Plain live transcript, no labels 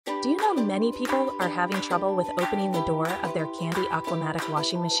Do you know many people are having trouble with opening the door of their Candy Aquamatic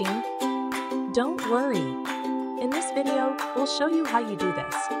washing machine? Don't worry. In this video, we'll show you how you do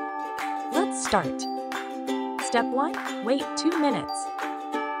this. Let's start. Step 1. Wait 2 minutes.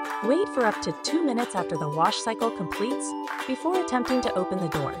 Wait for up to 2 minutes after the wash cycle completes before attempting to open the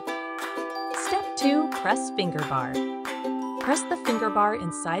door. Step 2. Press finger bar. Press the finger bar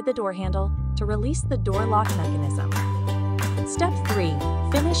inside the door handle to release the door lock mechanism. Step 3.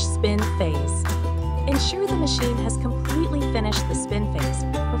 Finish spin phase. Ensure the machine has completely finished the spin phase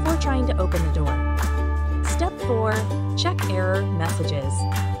before trying to open the door. Step 4. Check error messages.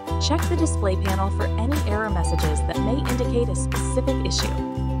 Check the display panel for any error messages that may indicate a specific issue.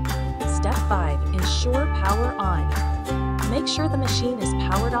 Step 5. Ensure power on. Make sure the machine is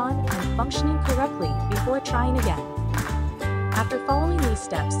powered on and functioning correctly before trying again. After following these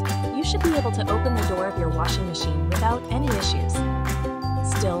steps, you should be able to open the door of your washing machine without any issues.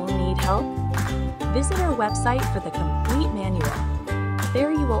 Still need help? Visit our website for the complete manual.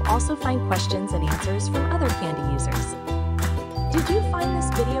 There you will also find questions and answers from other Candy users. Did you find this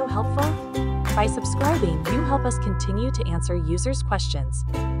video helpful? By subscribing, you help us continue to answer users' questions.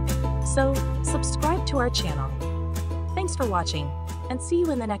 So, subscribe to our channel. Thanks for watching, and see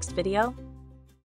you in the next video.